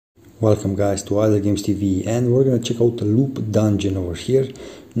Welcome guys to Idle Games TV, and we're gonna check out the loop dungeon over here.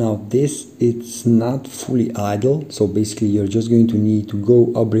 Now it's not fully idle, so basically you're just going to need to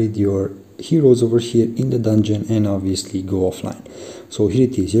go upgrade your heroes over here in the dungeon and obviously go offline. So here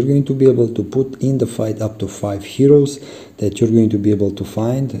it is. You're going to be able to put in the fight up to 5 heroes that you're going to be able to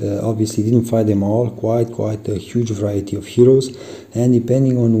find. Obviously didn't find them all, quite a huge variety of heroes, and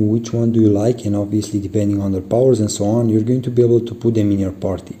depending on which one do you like, and obviously depending on their powers and so on, you're going to be able to put them in your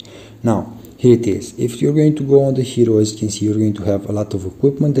party. Now here it is. If you're going to go on the hero, as you can see, you're going to have a lot of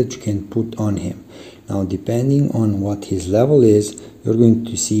equipment that you can put on him. Now depending on what his level is, you're going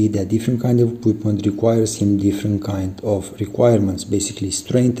to see that different kind of equipment requires him different kind of requirements, basically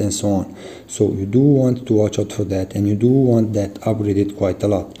strength and so on. So you do want to watch out for that, and you do want that upgraded quite a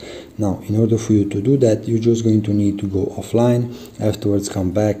lot. Now in order for you to do that, you're just going to need to go offline, afterwards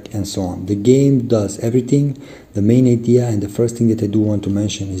come back and so on. The game does everything. The main idea and the first thing that I do want to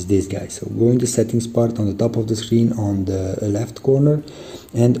mention is this, guys. So go in the settings part on the top of the screen on the left corner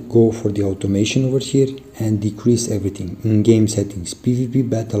and go for the automation over here and decrease everything. In game settings, PvP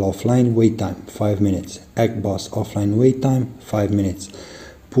battle offline wait time 5 minutes, act boss offline wait time 5 minutes.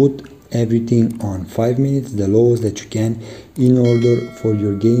 Put everything on 5 minutes, the lowest that you can, in order for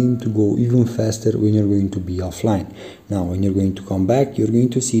your game to go even faster when you're going to be offline. Now when you're going to come back, you're going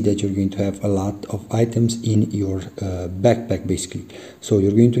to see that you're going to have a lot of items in your backpack basically. So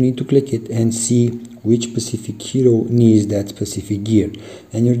you're going to need to click it and see which specific hero needs that specific gear,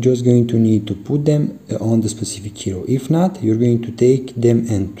 and you're just going to need to put them on the specific hero. If not, you're going to take them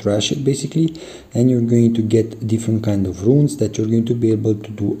and trash it basically, and you're going to get different kind of runes that you're going to be able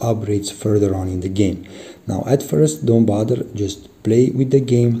to do upgrades further on in the game. Now at first don't bother, just play with the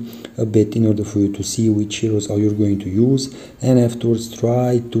game a bit in order for you to see which heroes are you going to use, and afterwards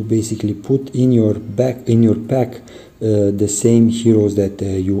try to basically put in your pack the same heroes that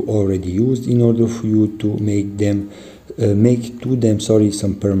you already used, in order for you to make to them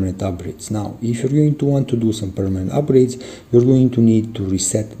some permanent upgrades. Now if you're going to want to do some permanent upgrades, you're going to need to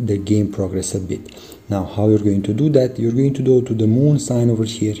reset the game progress a bit. Now how you're going to do that, you're going to go to the moon sign over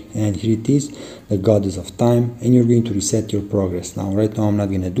here, and here it is, the goddess of time, and you're going to reset your progress. Now right now I'm not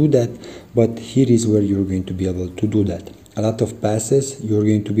going to do that, but here is where you're going to be able to do that. A lot of passes, you're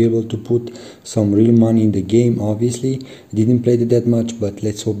going to be able to put some real money in the game. Obviously didn't play it that much, but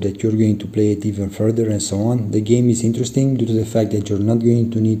let's hope that you're going to play it even further and so on. The game is interesting due to the fact that you're not going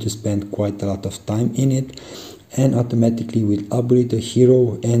to need to spend quite a lot of time in it, and automatically will upgrade the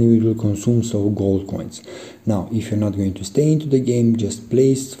hero and we will consume some gold coins. Now if you're not going to stay into the game, just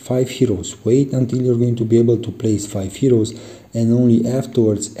place 5 heroes, wait until you're going to be able to place 5 heroes, and only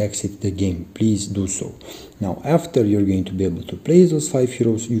afterwards exit the game. Please do so. Now after you're going to be able to place those 5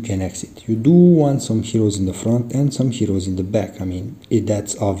 heroes, you can exit. You do want some heroes in the front and some heroes in the back,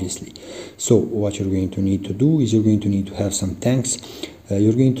 that's obviously. So what you're going to need to do is you're going to need to have some tanks.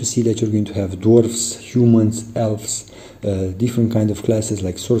 You're going to see that you're going to have dwarves, humans, elves, different kind of classes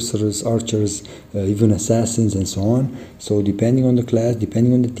like sorcerers, archers, even assassins and so on. So depending on the class,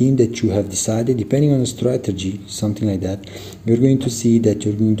 depending on the team that you have decided, depending on the strategy, something like that, you're going to see that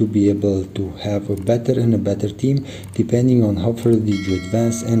you're going to be able to have a better and a better team, depending on how further did you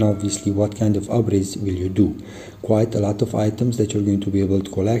advance, and obviously what kind of upgrades will you do. Quite a lot of items that you're going to be able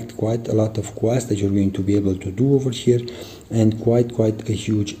to collect, quite a lot of quests that you're going to be able to do over here, and quite a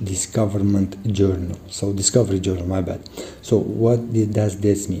huge discovery journal, my bad. So what does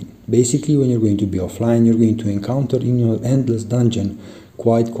this mean? Basically when you're going to be offline, you're going to encounter in your endless dungeon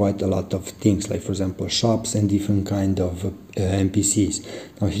quite a lot of things, like for example shops and different kind of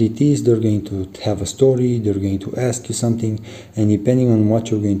NPCs. Now here it is, they're going to have a story, they're going to ask you something, and depending on what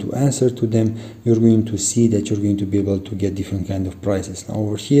you're going to answer to them, you're going to see that you're going to be able to get different kind of prizes. Now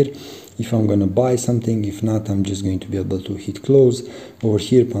over here, if I'm gonna buy something, if not, I'm just going to be able to hit close. Over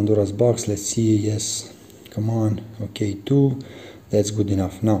here, Pandora's box, let's see, yes, come on, okay, 2, that's good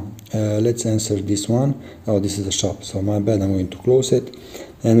enough. Now let's answer this one. Oh, this is the shop, so my bad, I'm going to close it,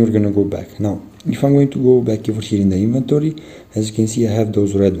 and we're gonna go back. Now if I'm going to go back over here in the inventory, as you can see I have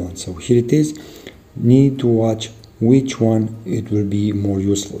those red ones, so here it is. Need to watch which one it will be more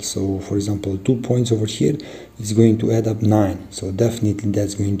useful. So for example 2 points over here is going to add up 9, so definitely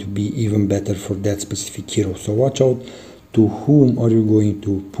that's going to be even better for that specific hero. So watch out to whom are you going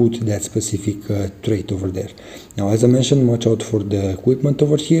to put that specific trait over there. Now, as I mentioned, watch out for the equipment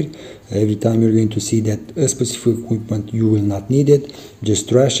over here. Every time you're going to see that a specific equipment you will not need it, just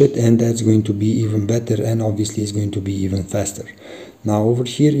trash it, and that's going to be even better, and obviously it's going to be even faster. Now over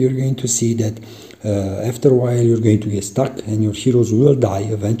here you're going to see that after a while you're going to get stuck and your heroes will die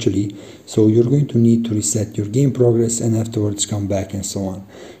eventually, so you're going to need to reset your game progress and afterwards come back and so on.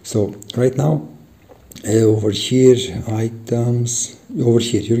 So right now over here, items, over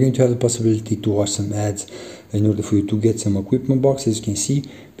here you're going to have the possibility to watch some ads in order for you to get some equipment boxes. As you can see,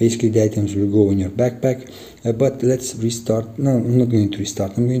 basically the items will go in your backpack, but let's restart. No, I'm not going to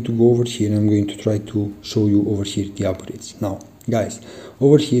restart. I'm going to go over here and I'm going to try to show you over here the upgrades. Now guys,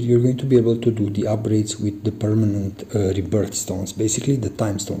 over here you're going to be able to do the upgrades with the permanent rebirth stones, basically the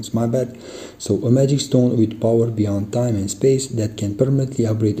time stones, my bad. So a magic stone with power beyond time and space that can permanently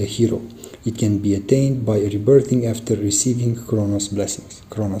upgrade a hero. It can be attained by rebirthing after receiving Chronos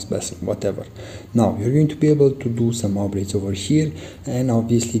blessing, whatever. Now you're going to be able to do some upgrades over here, and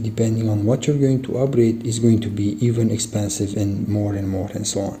obviously depending on what you're going to upgrade is going to be even expensive and more and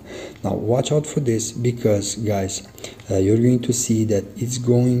so on. Now watch out for this, because guys, you're going to see that it's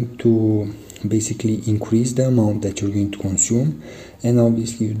going to basically increase the amount that you're going to consume, and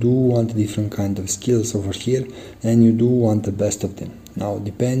obviously you do want different kind of skills over here, and you do want the best of them. Now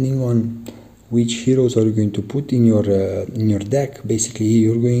depending on which heroes are you going to put in your deck, basically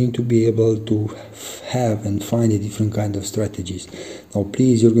you're going to be able to have and find a different kind of strategies. Now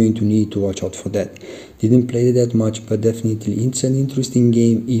please, you're going to need to watch out for that. Didn't play that much, but definitely it's an interesting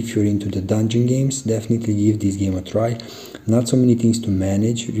game. If you're into the dungeon games, definitely give this game a try. Not so many things to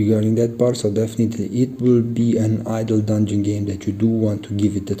manage regarding that part, so definitely it will be an idle dungeon game that you do want to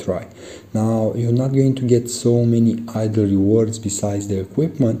give it a try. Now you're not going to get so many idle rewards besides the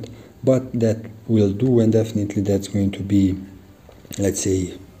equipment, but that will do, and definitely that's going to be, let's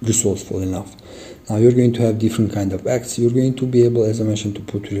say, resourceful enough. Now you're going to have different kind of acts. You're going to be able, as I mentioned, to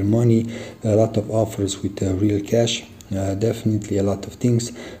put real money, a lot of offers with real cash, definitely a lot of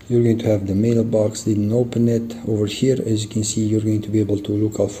things. You're going to have the mailbox, didn't open it. Over here, as you can see, you're going to be able to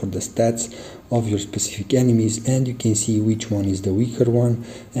look out for the stats of your specific enemies, and you can see which one is the weaker one,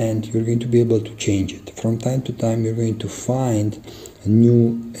 and you're going to be able to change it. From time to time you're going to find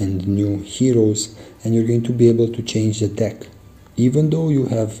new heroes, and you're going to be able to change the deck. Even though you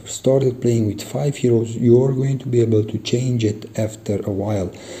have started playing with 5 heroes, you're going to be able to change it after a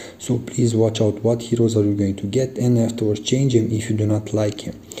while. So please watch out what heroes are you going to get, and afterwards change him if you do not like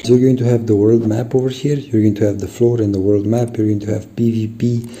him. So you're going to have the world map over here, you're going to have the floor and the world map, you're going to have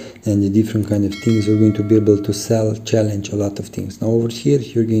PvP and the different kind of things. You're going to be able to sell, challenge, a lot of things. Now over here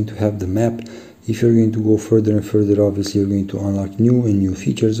you're going to have the map. If you're going to go further and further, obviously you're going to unlock new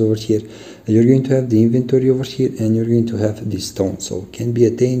features over here. You're going to have the inventory over here, and you're going to have this stone, so can be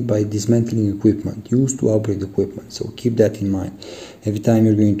attained by dismantling equipment used to upgrade equipment. So keep that in mind. Every time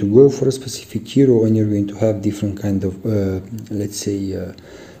you're going to go for a specific hero, and you're going to have different kind of let's say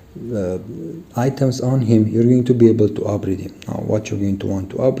items on him, you're going to be able to upgrade him. Now what you're going to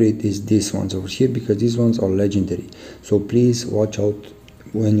want to upgrade is these ones over here, because these ones are legendary. So please watch out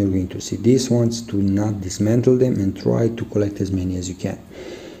when you're going to see these ones, to not dismantle them and try to collect as many as you can.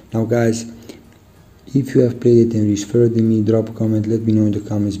 Now guys, if you have played it and reached further than me, drop a comment, let me know in the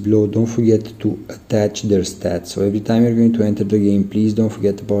comments below. Don't forget to attach their stats. So every time you're going to enter the game, please don't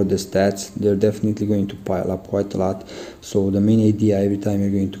forget about the stats. They're definitely going to pile up quite a lot. So the main idea, every time you're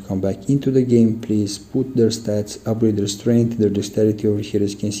going to come back into the game, please put their stats, upgrade their strength, their dexterity over here,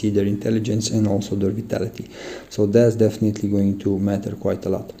 as you can see, their intelligence, and also their vitality. So that's definitely going to matter quite a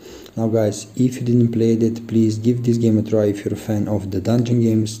lot. Now guys, if you didn't play it, please give this game a try. If you're a fan of the dungeon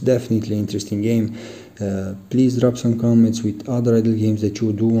games, definitely interesting game. Please drop some comments with other idle games that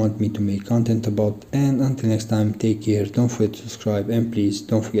you do want me to make content about, and until next time, take care, don't forget to subscribe, and please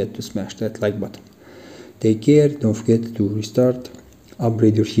don't forget to smash that like button. Take care, don't forget to restart,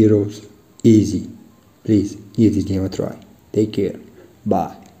 upgrade your heroes, easy. Please give this game a try. Take care,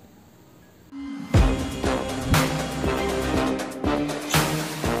 bye.